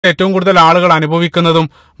ഏറ്റവും കൂടുതൽ ആളുകൾ അനുഭവിക്കുന്നതും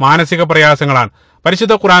മാനസിക പ്രയാസങ്ങളാണ്.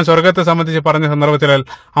 പരിശുദ്ധ ഖുർആൻ സ്വർഗത്തെ സംബന്ധിച്ച് പറഞ്ഞ സന്ദർഭത്തിൽ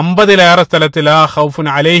 50-ലേറെ സ്ഥലത്ത് ലാ ഖൗഫുൻ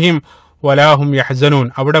അലൈഹിം വലാഹും യഹ്സനൂൻ,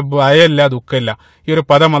 അവിടെ ഭയമില്ല, ദുഃഖമില്ല. ഈ ഒരു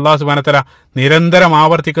പദം അല്ലാഹു സുബ്ഹാനഹു വ തആല നിരന്തരം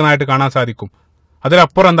ആവർത്തിക്കുന്നതായിട്ട് കാണാൻ സാധിക്കും.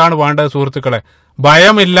 അതിലപ്പുറം എന്താണ് വേണ്ടത് സുഹൃത്തുക്കളെ?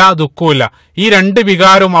 ഭയമില്ല, ദുഃഖവുമില്ല. ഈ രണ്ട്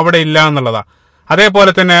വികാരവും അവിടെ ഇല്ല എന്നുള്ളതാ.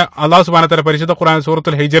 അതേപോലെ തന്നെ അല്ലാഹു സുബ്ഹാനഹു വ തആല പരിശുദ്ധ ഖുർആൻ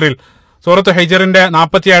സൂറത്തുൽ ഹിജ്റിന്റെ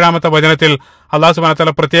 47-ാമത്തെ വചനത്തിൽ അല്ലാഹു സുബ്ഹാനഹു വ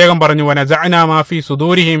തആല പ്രത്യേകം പറഞ്ഞു, വനസഅനാ മാ ഫീ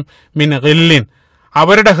സുദൂരിഹിം മിൻ ഗില്ലിൻ,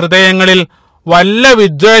 അവരുടെ ഹൃദയങ്ങളിൽ വല്ല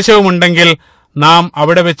വിദ്വേഷവും ഉണ്ടെങ്കിൽ നാം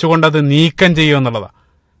അവിടെ വെച്ചുകൊണ്ട് അത് നീക്കം ചെയ്യും എന്നുള്ളതാണ്.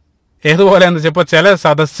 ഏതുപോലെ എന്ന് വെച്ചാൽ ഇപ്പോൾ ചില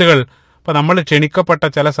സദസ്സുകൾ, ഇപ്പം നമ്മൾ ക്ഷണിക്കപ്പെട്ട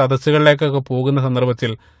ചില സദസ്സുകളിലേക്കൊക്കെ പോകുന്ന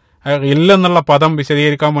സന്ദർഭത്തിൽ ഇല്ലെന്നുള്ള പദം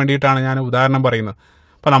വിശദീകരിക്കാൻ വേണ്ടിയിട്ടാണ് ഞാൻ ഉദാഹരണം പറയുന്നത്.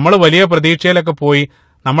 അപ്പം നമ്മൾ വലിയ പ്രതീക്ഷയിലൊക്കെ പോയി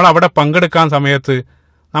നമ്മൾ അവിടെ പങ്കെടുക്കാൻ സമയത്ത്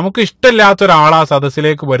നമുക്ക് ഇഷ്ടമില്ലാത്തൊരാൾ ആ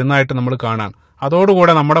സദസ്സിലേക്ക് വരുന്നതായിട്ട് നമ്മൾ കാണാൻ,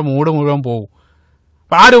 അതോടുകൂടെ നമ്മുടെ മൂഡ് മുഴുവൻ പോകും.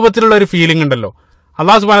 അപ്പം ആ രൂപത്തിലുള്ള ഒരു ഫീലിംഗ് ഉണ്ടല്ലോ.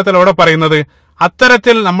 അല്ലാഹു സുബ്ഹാനഹു വ തആല ഇവിടെ പറയുന്നത്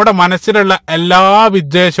അത്തരത്തിൽ നമ്മുടെ മനസ്സിലുള്ള എല്ലാ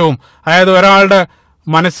വിദ്വേഷവും, അതായത് ഒരാളുടെ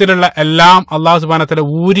മനസ്സിലുള്ള എല്ലാം അല്ലാഹു സുബ്ഹാനഹു വ തആല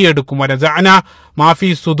ഊരിയെടുക്കും. വനസഅനാ മാ ഫീ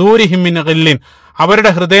സുദൂരിഹിം മിൻ ഗില്ലിൻ,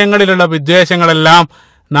 അവരുടെ ഹൃദയങ്ങളിലുള്ള വിദ്വേഷങ്ങളെല്ലാം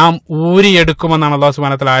നാം ഊരിയെടുക്കുമെന്നാണ് അല്ലാഹു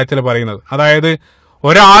സുബ്ഹാനഹു വ തആല ആയത്തിൽ പറയുന്നത്. അതായത്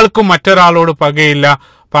ഒരാൾക്കും മറ്റൊരാളോട്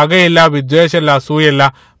പകയില്ല, വിദ്വേഷമില്ല, അസൂയല്ല,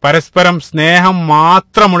 പരസ്പരം സ്നേഹം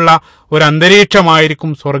മാത്രമുള്ള ഒരു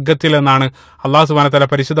അന്തരീക്ഷമായിരിക്കും സ്വർഗത്തിൽ എന്നാണ് അല്ലാഹു സുബ്ഹാനഹു വ തആല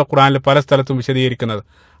പരിശുദ്ധ ഖുർആനിൽ പല സ്ഥലത്തും വിശദീകരിക്കുന്നത്.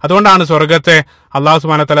 അതുകൊണ്ടാണ് സ്വർഗത്തെ അല്ലാഹു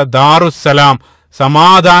സുബ്ഹാനഹു വ തആല ദാറുസ്സലാം,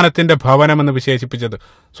 സമാധാനത്തിന്റെ ഭവനം എന്ന് വിശേഷിപ്പിച്ചത്.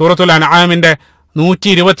 സൂറത്തുൽ അൻആമിന്റെ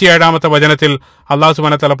 127-ാമത്തെ വചനത്തിൽ അല്ലാഹു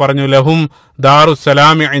സുബ്ഹാനഹു വ തആല പറഞ്ഞു, ലഹും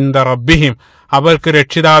ദാറുസ്സലാമി ഇൻദ റബ്ബിഹിം, അവർക്ക്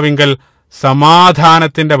രക്ഷിതാവിങ്കൽ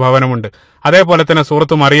സമാധാനത്തിന്റെ ഭവനമുണ്ട്. അതേപോലെ തന്നെ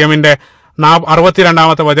സൂറത്തു മറിയമിന്റെ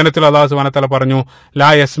 62-ാമത്തെ വചനത്തിൽ അല്ലാഹു സുബ്ഹാനഹു വ തആല പറഞ്ഞു, ലാ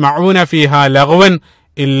യസ്മഊന ഫീഹാ ലഗ്വൻ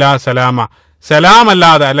ഇല്ലാ സലാമ,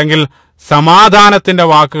 സലാമല്ലാതെ അല്ലെങ്കിൽ സമാധാനത്തിന്റെ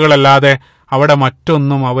വാക്കുകളല്ലാതെ അവിടെ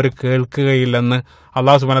മറ്റൊന്നും അവർ കേൾക്കുകയില്ലെന്ന്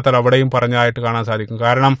അല്ലാഹു സുബ്ഹാനഹു വ തആല അവിടെയും പറഞ്ഞതായിട്ട് കാണാൻ സാധിക്കും.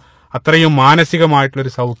 കാരണം അത്രയും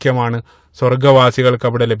മാനസികമായിട്ടുള്ളൊരു സൗഖ്യമാണ് സ്വർഗവാസികൾക്ക്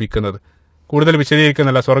അവിടെ ലഭിക്കുന്നത്. കൂടുതൽ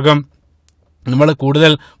വിശദീകരിക്കുന്നില്ല. സ്വർഗം നമ്മൾ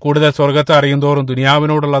കൂടുതൽ സ്വർഗത്തെ അറിയുന്തോറും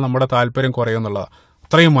ദുനിയാവിനോടുള്ള നമ്മുടെ താല്പര്യം കുറയുന്നുള്ളതാണ്.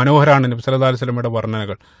 അത്രയും മനോഹരമാണ് നബി സല്ലല്ലാഹു അലൈഹി വസല്ലമയുടെ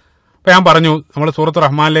വർണ്ണനകൾ. അപ്പം ഞാൻ പറഞ്ഞു, നമ്മൾ സൂറത്തു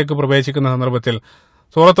റഹ്മാനിലേക്ക് പ്രവേശിക്കുന്ന സന്ദർഭത്തിൽ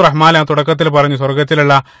സൂറത്തു റഹ്മാൻ തുടക്കത്തിൽ പറഞ്ഞു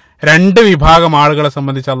സ്വർഗത്തിലുള്ള 2 വിഭാഗം ആളുകളെ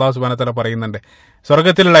സംബന്ധിച്ച് അല്ലാഹു സുബ്ഹാനഹു വ തആല പറയുന്നുണ്ട്.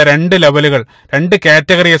 സ്വർഗത്തിലുള്ള 2 ലെവലുകൾ, 2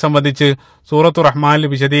 കാറ്റഗറിയെ സംബന്ധിച്ച് സൂറത്തു റഹ്മാനിൽ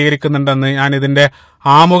വിശദീകരിക്കുന്നുണ്ടെന്ന് ഞാൻ ഇതിന്റെ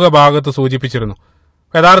ആമുഖ ഭാഗത്ത് സൂചിപ്പിച്ചിരുന്നു.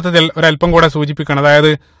 യഥാർത്ഥത്തിൽ ഒരല്പം കൂടെ സൂചിപ്പിക്കണം.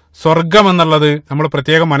 അതായത് സ്വർഗം എന്നുള്ളത് നമ്മൾ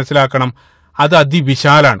പ്രത്യേകം മനസ്സിലാക്കണം, അത്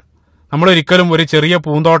അതിവിശാലാണ്. നമ്മളൊരിക്കലും ഒരു ചെറിയ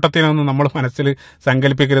പൂന്തോട്ടത്തിനൊന്നും നമ്മൾ മനസ്സിൽ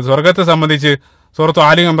സങ്കല്പിക്കരുത്. സ്വർഗത്തെ സംബന്ധിച്ച് സൂറത്തു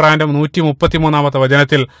ആലി ഇംറാന്റെ 133-ാമത്തെ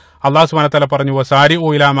വചനത്തിൽ അല്ലാഹു സുബ്ഹാനഹു വ തആല പറഞ്ഞു, വസാരിഉ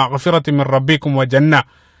ഇലാ മഗ്ഫിറത്തിൻ മിർ റബ്ബിക്കും വജന്ന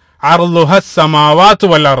അർളുഹസ് സമാവാതു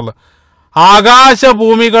വൽ അർള്,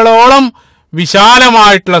 ആകാശഭൂമികളോളം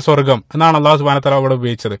വിശാലമായിട്ടുള്ള സ്വർഗം എന്നാണ് അല്ലാഹു സുബ്ഹാനഹു വ തആല അവിടെ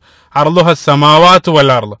ഉപയോഗിച്ചത്. അർളുഹസ് സമാവാതു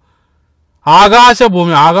വൽ അർള്,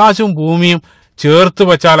 ആകാശവും ഭൂമിയും ചേർത്ത്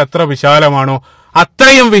വെച്ചാൽ എത്ര വിശാലമാണോ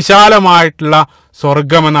അത്രയും വിശാലമായിട്ടുള്ള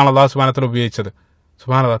സ്വർഗം എന്നാണ് അല്ലാഹു സുബ്ഹാനഹു വ തആല ഉപയോഗിച്ചത്.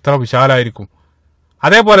 സുബ്ഹാനല്ലാഹ്, അത്ര വിശാലമായിരിക്കും.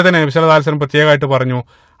 അതേപോലെ തന്നെ നബി സല്ലല്ലാഹു അലൈഹി വസല്ലം പ്രത്യേകമായിട്ട് പറഞ്ഞു,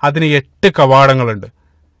 അതിന് 8 കവാടങ്ങളുണ്ട്.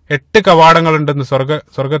 8 കവാടങ്ങളുണ്ടെന്ന്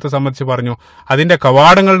സ്വർഗത്തെ സംബന്ധിച്ച് പറഞ്ഞു. അതിന്റെ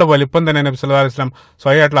കവാടങ്ങളുടെ വലിപ്പം തന്നെ നബി സല്ലല്ലാഹു അലൈഹി വസല്ലം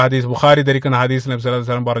സ്വഹീഹായിട്ടുള്ള ഹദീസ്, ബുഖാരി ധരിക്കുന്ന ഹദീസ് നബി സല്ലല്ലാഹു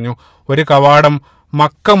അലൈഹി വസല്ലം പറഞ്ഞു, ഒരു കവാടം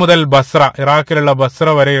മക്ക മുതൽ ബസ്ര, ഇറാഖിലുള്ള ബസ്ര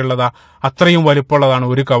വരെയുള്ളതാ, അത്രയും വലിപ്പമുള്ളതാണ്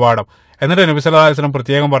ഒരു കവാടം. എന്നിട്ട് നബി സല്ലല്ലാഹു അലൈഹി വസല്ലം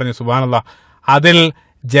പ്രത്യേകം പറഞ്ഞു, സുബ്ഹാനല്ലാഹ്, അതിൽ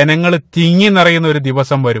ജനങ്ങൾ തിങ്ങി നിറയുന്ന ഒരു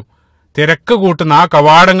ദിവസം വരും. തിരക്ക് കൂട്ടുന്ന ആ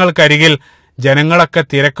കവാടങ്ങൾക്കരികിൽ ജനങ്ങളൊക്കെ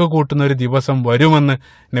തിരക്ക് കൂട്ടുന്ന ഒരു ദിവസം വരുമെന്ന്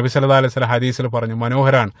നബി സല്ലല്ലാഹു അലൈഹി വസല്ലം ഹദീസിൽ പറഞ്ഞു.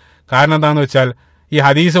 മനോഹരമാണ്. കാരണം എന്താണെന്ന് വെച്ചാൽ ഈ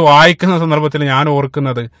ഹദീസ് വായിക്കുന്ന സന്ദർഭത്തിൽ ഞാൻ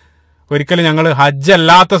ഓർക്കുന്നത്, ഒരിക്കലും ഞങ്ങൾ ഹജ്ജ്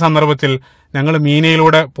അല്ലാത്ത സന്ദർഭത്തിൽ ഞങ്ങൾ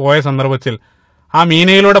മീനയിലൂടെ പോയ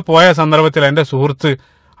സന്ദർഭത്തിൽ എൻ്റെ സുഹൃത്ത്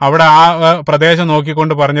അവിടെ ആ പ്രദേശം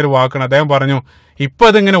നോക്കിക്കൊണ്ട് പറഞ്ഞൊരു വാക്കാണ്. അദ്ദേഹം പറഞ്ഞു, ഇപ്പം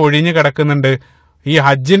അതിങ്ങനെ ഒഴിഞ്ഞു കിടക്കുന്നുണ്ട്, ഈ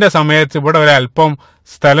ഹജ്ജിന്റെ സമയത്ത് ഇവിടെ ഒരല്പം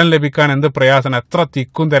സ്ഥലം ലഭിക്കാൻ എന്ത് പ്രയാസമാണ്, എത്ര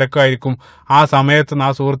തിക്കും തിരക്കായിരിക്കും ആ സമയത്ത്. ആ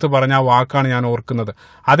സുഹൃത്ത് പറഞ്ഞ ആ വാക്കാണ് ഞാൻ ഓർക്കുന്നത്.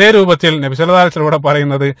 അതേ രൂപത്തിൽ നബി സല്ലല്ലാഹു അലൈഹി വസല്ലം ഇവിടെ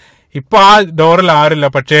പറയുന്നത്, ഇപ്പൊ ആ ഡോറിൽ ആരില്ല,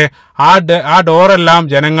 പക്ഷേ ആ ഡോറെല്ലാം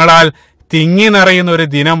ജനങ്ങളാൽ തിങ്ങി നിറയുന്ന ഒരു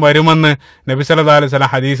ദിനം വരുമെന്ന് നബി സല്ലല്ലാഹു അലൈഹി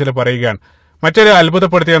വസല്ലം ഹദീസിൽ പറയുകയാണ്. മറ്റൊരു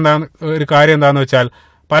അത്ഭുതപ്പെടുത്തിയ ഒരു കാര്യം എന്താണെന്ന് വെച്ചാൽ,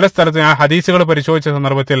 പല സ്ഥലത്തും ഞാൻ ഹദീസുകൾ പരിശോധിച്ച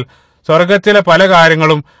സന്ദർഭത്തിൽ സ്വർഗത്തിലെ പല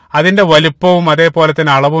കാര്യങ്ങളും അതിന്റെ വലിപ്പവും അതേപോലെ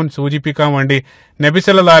തന്നെ അളവും സൂചിപ്പിക്കാൻ വേണ്ടി നബി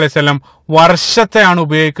സല്ലല്ലാഹു അലൈഹി വസല്ലം വർഷത്തെയാണ്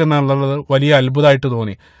ഉപയോഗിക്കുന്നത് എന്നുള്ളത് വലിയ അത്ഭുതമായിട്ട്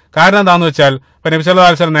തോന്നി. കാരണം എന്താണെന്ന് വെച്ചാൽ, ഇപ്പൊ നബി സല്ലല്ലാഹു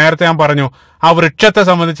അലൈഹി വസല്ലം നേരത്തെ ഞാൻ പറഞ്ഞു, ആ വൃക്ഷത്തെ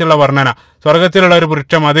സംബന്ധിച്ചുള്ള വർണ്ണന, സ്വർഗത്തിലുള്ള ഒരു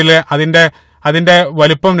വൃക്ഷം, അതിന്റെ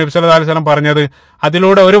വലിപ്പം നബി സല്ലല്ലാഹു അലൈഹി വസല്ലം പറഞ്ഞത്,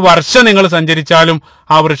 അതിലൂടെ ഒരു വർഷം നിങ്ങൾ സഞ്ചരിച്ചാലും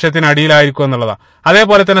ആ വൃക്ഷത്തിനടിയിലായിരിക്കും എന്നുള്ളതാണ്.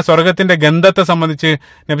 അതേപോലെ തന്നെ സ്വർഗത്തിന്റെ ഗന്ധത്തെ സംബന്ധിച്ച്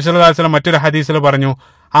നബി സല്ലല്ലാഹു അലൈഹി വസല്ലം മറ്റൊരു ഹദീസിൽ പറഞ്ഞു,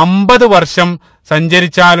 50 വർഷം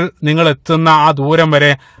സഞ്ചരിച്ചാൽ നിങ്ങൾ എത്തുന്ന ആ ദൂരം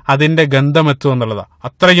വരെ അതിന്റെ ഗന്ധം എത്തും എന്നുള്ളതാണ്.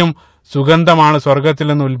 അത്രയും സുഗന്ധമാണ് സ്വർഗത്തിൽ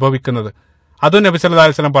നിന്ന് ഉത്ഭവിക്കുന്നത്. അതും നബി സല്ലല്ലാഹു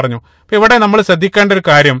അലൈഹി വസല്ലം പറഞ്ഞു. അപ്പൊ ഇവിടെ നമ്മൾ ശ്രദ്ധിക്കേണ്ട ഒരു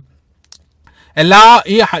കാര്യം,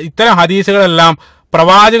 ഇത്തരം ഹദീസുകളെല്ലാം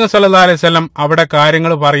പ്രവാചകൻ സല്ലല്ലാഹു അലൈഹി വസല്ലം അവിടെ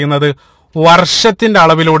കാര്യങ്ങൾ പറയുന്നത് വർഷത്തിന്റെ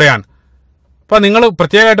അളവിലൂടെയാണ്. അപ്പൊ നിങ്ങൾ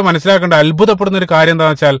പ്രത്യേകമായിട്ട് മനസ്സിലാക്കേണ്ട, അത്ഭുതപ്പെടുന്ന ഒരു കാര്യം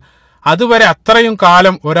എന്താണെന്ന് വെച്ചാൽ, അതുവരെ അത്രയും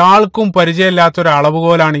കാലം ഒരാൾക്കും പരിചയമില്ലാത്ത ഒരു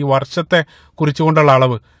അളവുകോലാണ് ഈ വർഷത്തെ കുറിച്ചുകൊണ്ടുള്ള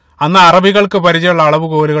അളവ്. അന്ന് അറബികൾക്ക് പരിചയമുള്ള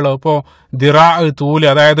അളവുകോലുകൾ ഇപ്പോൾ ദിറാ, തൂല്,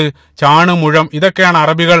 അതായത് ചാണ്, മുഴം, ഇതൊക്കെയാണ്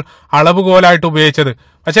അറബികൾ അളവുകോലായിട്ട് ഉപയോഗിച്ചത്.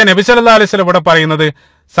 പക്ഷേ നബി സല്ലല്ലാഹു അലൈഹി വസല്ലം ഇവിടെ പറയുന്നത്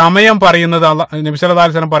സമയം പറയുന്നത്, നബി സല്ലല്ലാഹു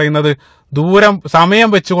അലൈഹി വസല്ലം പറയുന്നത് ദൂരം, സമയം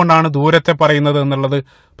വെച്ചുകൊണ്ടാണ് ദൂരത്തെ പറയുന്നത് എന്നുള്ളത്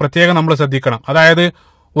പ്രത്യേകം നമ്മൾ ശ്രദ്ധിക്കണം. അതായത്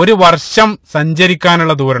ഒരു വർഷം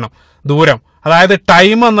സഞ്ചരിക്കാനുള്ള ദൂരം, അതായത്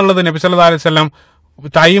ടൈം എന്നുള്ളത് നബി സല്ലല്ലാഹു അലൈഹി വസല്ലം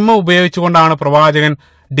ടൈം ഉപയോഗിച്ചുകൊണ്ടാണ് പ്രവാചകൻ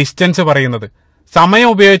ഡിസ്റ്റൻസ് പറയുന്നത്. സമയം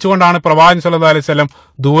ഉപയോഗിച്ചുകൊണ്ടാണ് പ്രവാചകൻ സല്ലല്ലാഹു അലൈഹി വസല്ലം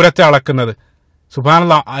ദൂരത്തെ അളക്കുന്നത്.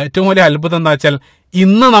 സുബ്ഹാനല്ലാഹ്, ഏറ്റവും വലിയ അത്ഭുതം എന്താ വെച്ചാൽ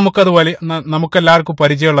ഇന്ന് നമുക്കെല്ലാവർക്കും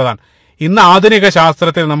പരിചയമുള്ളതാണ്. ഇന്ന് ആധുനിക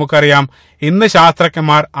ശാസ്ത്രത്തിൽ നമുക്കറിയാം, ഇന്ന്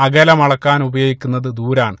ശാസ്ത്രജ്ഞന്മാർ അകലം അളക്കാൻ ഉപയോഗിക്കുന്നത്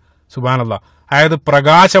ദൂരാണ്. സുബ്ഹാനല്ലാഹ്, അതായത്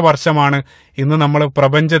പ്രകാശ വർഷമാണ് ഇന്ന് നമ്മൾ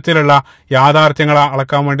പ്രപഞ്ചത്തിലുള്ള യാഥാർത്ഥ്യങ്ങളെ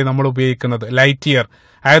അളക്കാൻ വേണ്ടി നമ്മൾ ഉപയോഗിക്കുന്നത്, ലൈറ്റ് ഇയർ.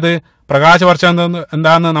 അതായത് പ്രകാശവർഷം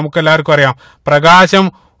എന്താന്ന് നമുക്കെല്ലാവർക്കും അറിയാം. പ്രകാശം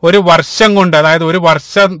ഒരു വർഷം കൊണ്ട്, അതായത് ഒരു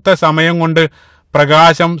വർഷത്തെ സമയം കൊണ്ട്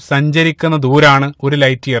പ്രകാശം സഞ്ചരിക്കുന്ന ദൂരാണ് ഒരു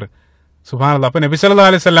ലൈറ്റ് ഇയർ. സുബ്ഹാനല്ലാഹ്. അപ്പൊ നബി സല്ലല്ലാഹു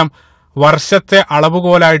അലൈഹി വസല്ലം വർഷത്തെ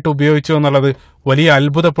അളവുകോലായിട്ട് ഉപയോഗിച്ചു എന്നുള്ളത് വലിയ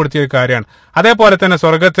അത്ഭുതപ്പെടുത്തിയ ഒരു കാര്യമാണ്. അതേപോലെ തന്നെ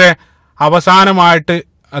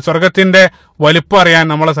സ്വർഗത്തിന്റെ വലുപ്പം അറിയാൻ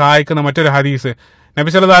നമ്മളെ സഹായിക്കുന്ന മറ്റൊരു ഹദീസ്, നബി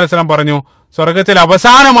സല്ലല്ലാഹു അലൈഹി വസല്ലം പറഞ്ഞു, സ്വർഗത്തിൽ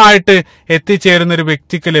അവസാനമായിട്ട് എത്തിച്ചേരുന്ന ഒരു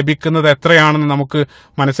വ്യക്തിക്ക് ലഭിക്കുന്നത് എത്രയാണെന്ന് നമുക്ക്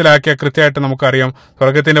മനസ്സിലാക്കിയ കൃത്യമായിട്ട് നമുക്കറിയാം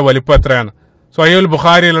സ്വർഗത്തിന്റെ വലുപ്പം എത്രയാണ്. സ്വഹീഹുൽ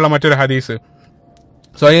ബുഖാരിയിലുള്ള മറ്റൊരു ഹദീസ്,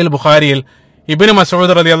 സ്വഹീഹുൽ ബുഖാരിയിൽ ഇബ്നു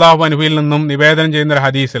മസ്ഊദ് റളിയല്ലാഹു അൻഹുവിൽ നിന്നും നിവേദനം ചെയ്യുന്ന ഒരു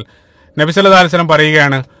ഹദീസിൽ നബി സല്ലല്ലാഹു അലൈഹി വസല്ലം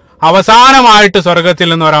പറയുകയാണ്, അവസാനമായിട്ട് സ്വർഗത്തിൽ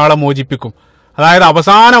നിന്ന് ഒരാളെ മോചിപ്പിക്കും. അതായത്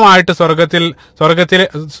അവസാനമായിട്ട്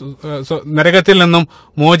നരകത്തിൽ നിന്നും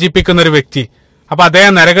മോചിപ്പിക്കുന്ന ഒരു വ്യക്തി. അപ്പൊ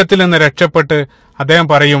അദ്ദേഹം നരകത്തിൽ നിന്ന് രക്ഷപ്പെട്ട് അദ്ദേഹം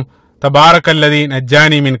പറയും, തബാറക്കല്ലദീ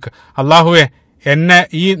നജ്ജാനി മിൻക, അല്ലാഹുവേ എന്നെ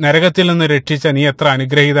ഈ നരകത്തിൽ നിന്ന് രക്ഷിച്ച നീ എത്ര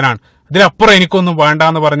അനുഗ്രഹീതനാണ്, ഇതിലപ്പുറം എനിക്കൊന്നും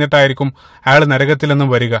വേണ്ടാന്ന് പറഞ്ഞിട്ടായിരിക്കും അയാൾ നരകത്തിൽ നിന്നും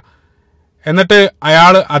വരിക. എന്നിട്ട്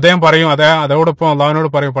അദ്ദേഹം പറയും, അതോടൊപ്പം അള്ളാഹുവിനോട്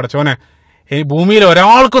പറയും, പടച്ചോനെ, ഈ ഭൂമിയിൽ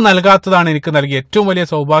ഒരാൾക്കും നൽകാത്തതാണ് എനിക്ക് നൽകിയത്, ഏറ്റവും വലിയ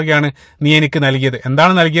സൗഭാഗ്യമാണ് നീ എനിക്ക് നൽകിയത്.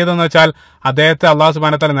 എന്താണ് നൽകിയതെന്ന് വെച്ചാൽ അദ്ദേഹത്തെ അള്ളാഹു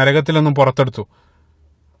സുബ്ഹാനഹു വ തആല നരകത്തിൽ നിന്നും പുറത്തെടുത്തു.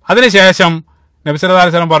 അതിനുശേഷം നബി സല്ലല്ലാഹു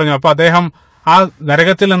അലൈഹി വസല്ലം പറഞ്ഞു, അപ്പൊ അദ്ദേഹം ആ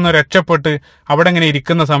നരകത്തിൽ നിന്ന് രക്ഷപ്പെട്ട് അവിടെ ഇങ്ങനെ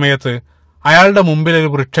ഇരിക്കുന്ന സമയത്ത് അയാളുടെ മുമ്പിൽ ഒരു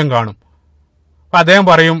വൃക്ഷം കാണും. അപ്പൊ അദ്ദേഹം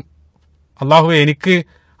പറയും, അള്ളാഹുവേ എനിക്ക്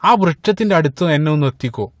ആ വൃക്ഷത്തിന്റെ അടുത്ത് എന്നെ ഒന്ന്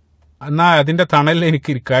എത്തിക്കോ, എന്നാ അതിന്റെ തണലിൽ എനിക്ക്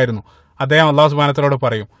ഇരിക്കായിരുന്നു. അദ്ദേഹം അള്ളാഹു സുബ്ഹാനഹു വ തആലയോട്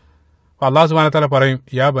പറയും. അപ്പൊ അള്ളാഹു സുബ്ഹാനഹു വ തആല പറയും,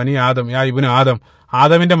 യാ ബനി ആദം, യാ ഇബ്നു ആദം,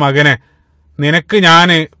 ആദമിന്റെ മകനെ, നിനക്ക്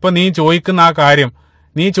ഇപ്പൊ നീ ചോദിക്കുന്ന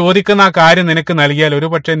ആ കാര്യം നിനക്ക് നൽകിയാൽ ഒരു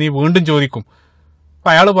പക്ഷേ നീ വീണ്ടും ചോദിക്കും. അപ്പൊ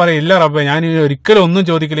അയാൾ പറയും, ഇല്ല റബ്ബേ, ഞാൻ ഒരിക്കലും ഒന്നും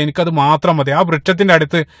ചോദിക്കില്ല, എനിക്കത് മാത്രം മതി, ആ വൃക്ഷത്തിന്റെ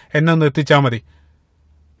അടുത്ത് എന്നെ ഒന്ന് എത്തിച്ചാൽ മതി.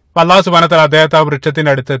 അപ്പൊ അള്ളാഹു സുബ്ഹാനഹു വ തആല അദ്ദേഹത്തെ ആ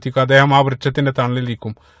വൃക്ഷത്തിന്റെ അടുത്ത് എത്തിക്കും. അദ്ദേഹം ആ വൃക്ഷത്തിന്റെ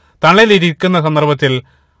തണലിലിരിക്കും. തണലിലിരിക്കുന്ന സന്ദർഭത്തിൽ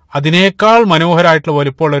അതിനേക്കാൾ മനോഹരമായിട്ടുള്ള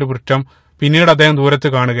വലുപ്പമുള്ള ഒരു വൃക്ഷം പിന്നീട് അദ്ദേഹം ദൂരത്ത്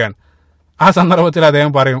കാണുകയാണ്. ആ സന്ദർഭത്തിൽ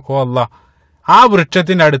അദ്ദേഹം പറയും, ഓ അല്ലാ, ആ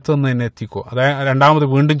വൃക്ഷത്തിന്റെ അടുത്തൊന്ന് എന്നെ എത്തിക്കോ. അദ്ദേഹം രണ്ടാമത്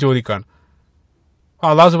വീണ്ടും ചോദിക്കാണ്.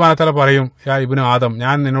 അള്ളാഹു സുബ്ഹാനഹു വ തആല പറയും, യാ ഇബ്നു ആദം,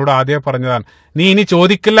 ഞാൻ നിന്നോട് ആദ്യം പറഞ്ഞതാണ്, നീ ഇനി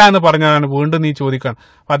ചോദിക്കില്ല എന്ന് പറഞ്ഞതാണ്, വീണ്ടും നീ ചോദിക്കാൻ.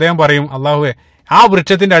 അപ്പൊ അദ്ദേഹം പറയും, അള്ളാഹുവേ, ആ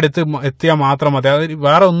വൃക്ഷത്തിന്റെ അടുത്ത് എത്തിയാൽ മാത്രം മതി, അത്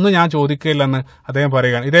വേറെ ഒന്നും ഞാൻ ചോദിക്കില്ലെന്ന് അദ്ദേഹം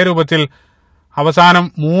പറയുകയാണ്. ഇതേ രൂപത്തിൽ അവസാനം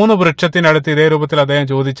 3 വൃക്ഷത്തിന്റെ അടുത്ത് ഇതേ രൂപത്തിൽ അദ്ദേഹം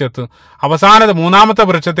ചോദിച്ചെത്തും. മൂന്നാമത്തെ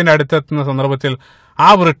വൃക്ഷത്തിന്റെ അടുത്തെത്തുന്ന സന്ദർഭത്തിൽ ആ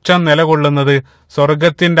വൃക്ഷം നിലകൊള്ളുന്നത്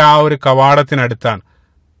സ്വർഗത്തിന്റെ ആ ഒരു കവാടത്തിനടുത്താണ്.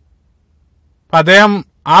 അദ്ദേഹം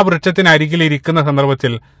ആ വൃക്ഷത്തിന് അരികിൽ ഇരിക്കുന്ന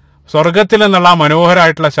സന്ദർഭത്തിൽ സ്വർഗത്തിൽ നിന്നുള്ള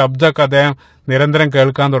മനോഹരമായിട്ടുള്ള ശബ്ദമൊക്കെ അദ്ദേഹം നിരന്തരം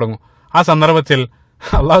കേൾക്കാൻ തുടങ്ങും. ആ സന്ദർഭത്തിൽ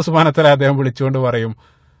അള്ളാഹു സുബ്ഹാനഹു വ തആല അദ്ദേഹം വിളിച്ചുകൊണ്ട് പറയും,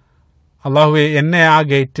 അള്ളാഹുവേ, എന്നെ ആ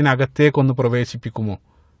ഗേറ്റിനകത്തേക്കൊന്ന് പ്രവേശിപ്പിക്കുമോ?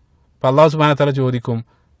 അപ്പൊ അള്ളാഹു സുബ്ഹാനഹു വ തആല ചോദിക്കും,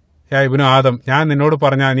 യാ ഇബ്നു ആദം, ഞാൻ നിന്നോട്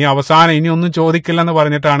പറഞ്ഞ നീ അവസാനം ഇനി ഒന്നും ചോദിക്കില്ലെന്ന്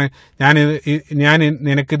പറഞ്ഞിട്ടാണ് ഞാൻ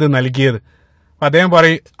നിനക്കിത് നൽകിയത്. അപ്പൊ അദ്ദേഹം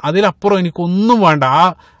പറയും, അതിലപ്പുറം എനിക്കൊന്നും വേണ്ട,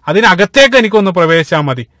 അതിനകത്തേക്ക് എനിക്കൊന്ന് പ്രവേശിച്ചാൽ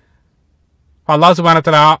മതി. അള്ളാഹു സുബ്ഹാനഹു വ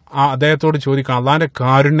തആല അദ്ദേഹത്തോട് ചോദിക്കണം. അള്ളാഹിന്റെ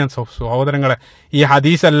കാരുണ്യം സഹോദരങ്ങളെ, ഈ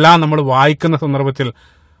ഹദീസ് എല്ലാം നമ്മൾ വായിക്കുന്ന സന്ദർഭത്തിൽ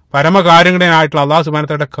പരമകാരുണ്യനായിട്ടുള്ള അള്ളാഹു സുബ്ഹാനഹു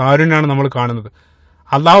വ തആലയുടെ കാരുണ്യമാണ് നമ്മൾ കാണുന്നത്.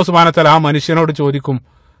 അള്ളാഹു സുബ്ഹാനഹു വ തആല ആ മനുഷ്യനോട് ചോദിക്കും,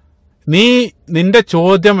 നിന്റെ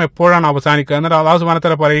ചോദ്യം എപ്പോഴാണ് അവസാനിക്കുക? എന്നിട്ട് അള്ളാഹു സുബ്ഹാനഹു വ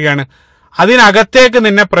തആല പറയുകയാണ്, അതിനകത്തേക്ക്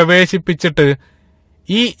നിന്നെ പ്രവേശിപ്പിച്ചിട്ട്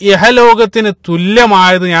ഈ ഇഹലോകത്തിന്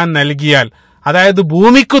തുല്യമായത് ഞാൻ നൽകിയാൽ, അതായത്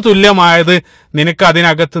ഭൂമിക്ക് തുല്യമായത് നിനക്ക്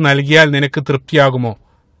അതിനകത്ത് നൽകിയാൽ നിനക്ക് തൃപ്തിയാകുമോ?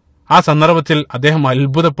 ആ സന്ദർഭത്തിൽ അദ്ദേഹം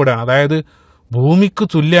അത്ഭുതപ്പെടുകയാണ്. അതായത് ഭൂമിക്ക്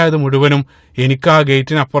തുല്യമായത് മുഴുവനും എനിക്ക് ആ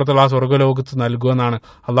ഗേറ്റിനപ്പുറത്തുള്ള ആ സ്വർഗ്ഗലോകത്ത് നൽകുമെന്നാണ്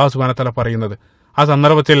അള്ളാഹു സുബ്ഹാനഹു വ തആല പറയുന്നത്. ആ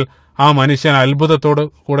സന്ദർഭത്തിൽ ആ മനുഷ്യൻ അത്ഭുതത്തോട്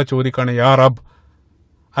കൂടെ ചോദിക്കാണ്, യാ റബ്ബ്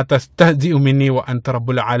അതസ്തഹ്സിഉ മിന്നി വ അൻത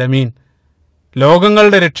റബ്ബുൽ ആലമീൻ.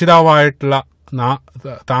 ലോകങ്ങളുടെ രക്ഷിതാവായിട്ടുള്ള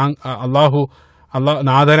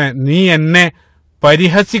നാഥനെ, നീ എന്നെ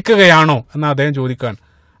പരിഹസിക്കുകയാണോ എന്ന് അദ്ദേഹം ചോദിക്കാണ്.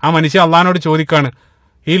 ആ മനുഷ്യൻ അള്ളാഹിനോട് ചോദിക്കാണ്,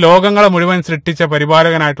 ഈ ലോകങ്ങളെ മുഴുവൻ സൃഷ്ടിച്ച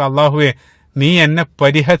പരിപാലകനായിട്ടുള്ള അള്ളാഹുവെ, നീ എന്നെ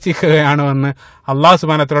പരിഹസിക്കുകയാണോ എന്ന് അള്ളാഹു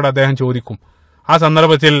സുബ്ഹാനഹു വ തആലയോട് അദ്ദേഹം ചോദിക്കും. ആ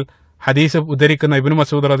സന്ദർഭത്തിൽ ഹദീസ് ഉദ്ധരിക്കുന്ന ഇബ്നു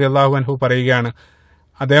മസ്ഊദ് റളിയല്ലാഹു അൻഹു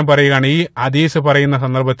അദ്ദേഹം പറയുകയാണ്, ഈ ഹദീസ് പറയുന്ന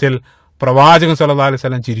സന്ദർഭത്തിൽ പ്രവാചകൻ സല്ലല്ലാഹു അലൈഹി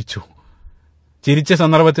വസല്ലം ചിരിച്ച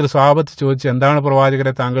സന്ദർഭത്തിൽ സ്വഹാബത്ത് ചോദിച്ചു, എന്താണ്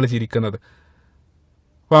പ്രവാചകരെ താങ്കൾ ചിരിക്കുന്നത്?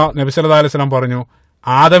 അപ്പോൾ നബി സല്ലല്ലാഹു അലൈഹി വസല്ലം പറഞ്ഞു,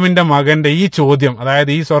 ആദമിന്റെ മകന്റെ ഈ ചോദ്യം,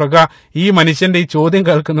 അതായത് ഈ മനുഷ്യന്റെ ഈ ചോദ്യം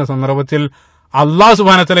കേൾക്കുന്ന സന്ദർഭത്തിൽ അള്ളാഹു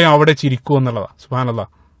സുബ്ഹാനഹു വ തആല അവിടെ ചിരിക്കൂ എന്നുള്ളതാണ്.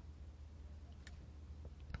 സുബ്ഹാനല്ലാഹ്.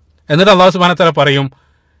 എന്നിട്ട് അള്ളാഹു സുബ്ഹാനഹു വ തആല പറയും,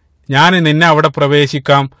 ഞാൻ നിന്നെ അവിടെ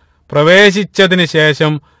പ്രവേശിച്ചതിന്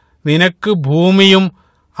ശേഷം നിനക്ക് ഭൂമിയും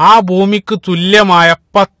ആ ഭൂമിക്ക് തുല്യമായ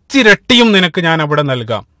 10 ഇരട്ടിയും നിനക്ക് ഞാൻ അവിടെ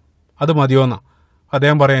നൽകാം. അത് മതിയോന്നാ?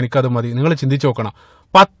 അദ്ദേഹം പറയാം, എനിക്കത് മതി. നിങ്ങൾ ചിന്തിച്ചു നോക്കണം,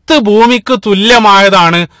 10 ഭൂമിക്ക്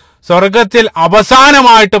തുല്യമായതാണ് സ്വർഗത്തിൽ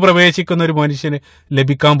അവസാനമായിട്ട് പ്രവേശിക്കുന്ന ഒരു മനുഷ്യന്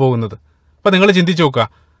ലഭിക്കാൻ പോകുന്നത്. അപ്പൊ നിങ്ങൾ ചിന്തിച്ചു നോക്കുക,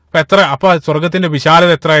 അപ്പൊ സ്വർഗത്തിന്റെ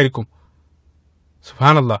വിശാലത എത്ര ആയിരിക്കും?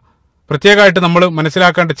 സുബ്ഹാനല്ലാഹ്. പ്രത്യേകമായിട്ട് നമ്മൾ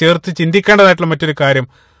മനസ്സിലാക്കേണ്ട, ചേർത്ത് ചിന്തിക്കേണ്ടതായിട്ടുള്ള മറ്റൊരു കാര്യം,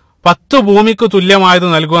 10 ഭൂമിക്ക് തുല്യമായത്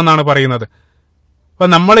നൽകുമെന്നാണ് പറയുന്നത്. അപ്പൊ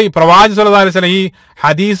നമ്മൾ ഈ പ്രവാചകൻ സല്ലല്ലാഹു അലൈഹി വസല്ലം ഈ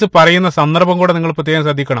ഹദീസ് പറയുന്ന സന്ദർഭം കൂടെ നിങ്ങൾ പ്രത്യേകം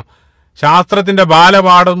ശ്രദ്ധിക്കണം. ശാസ്ത്രത്തിന്റെ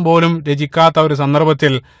ബാലപാഠം പോലും രചിക്കാത്ത ഒരു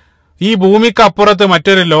സന്ദർഭത്തിൽ, ഈ ഭൂമിക്കപ്പുറത്ത്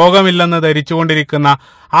മറ്റൊരു ലോകമില്ലെന്ന് ധരിച്ചുകൊണ്ടിരിക്കുന്ന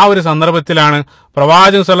ആ ഒരു സന്ദർഭത്തിലാണ്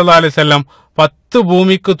പ്രവാചകൻ സല്ലല്ലാഹു അലൈഹി വസല്ലം 10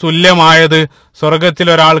 ഭൂമിക്ക് തുല്യമായത് സ്വർഗത്തിൽ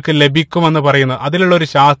ഒരാൾക്ക് ലഭിക്കുമെന്ന് പറയുന്നത്. അതിലുള്ള ഒരു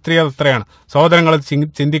ശാസ്ത്രീയത എത്രയാണ് സഹോദരങ്ങൾ,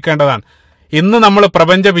 ചിന്തിക്കേണ്ടതാണ്. ഇന്ന് നമ്മൾ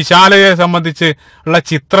പ്രപഞ്ച വിശാലതയെ സംബന്ധിച്ച് ഉള്ള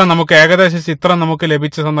ഏകദേശ ചിത്രം നമുക്ക്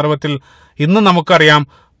ലഭിച്ച സന്ദർഭത്തിൽ ഇന്ന് നമുക്കറിയാം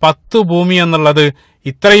 10 ഭൂമി എന്നുള്ളത്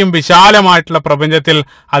ഇത്രയും വിശാലമായിട്ടുള്ള പ്രപഞ്ചത്തിൽ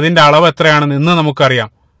അതിന്റെ അളവ് എത്രയാണെന്ന് ഇന്ന് നമുക്കറിയാം.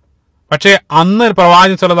 പക്ഷേ അന്ന്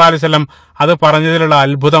പ്രവാചകൻ സല്ലല്ലാഹു അലൈഹി വസല്ലം അത് പറഞ്ഞതിലുള്ള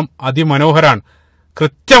അത്ഭുതം അതിമനോഹരാണ്.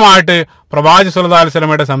 കൃത്യമായിട്ട് പ്രവാചകൻ സല്ലല്ലാഹു അലൈഹി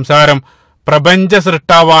വസല്ലമയുടെ സംസാരം പ്രപഞ്ച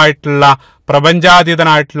സൃഷ്ടാവായിട്ടുള്ള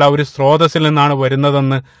പ്രപഞ്ചാതീതനായിട്ടുള്ള ഒരു സ്രോതസ്സിൽ നിന്നാണ്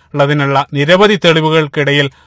വരുന്നതെന്ന് ഉള്ളതിനുള്ള നിരവധി തെളിവുകൾക്കിടയിൽ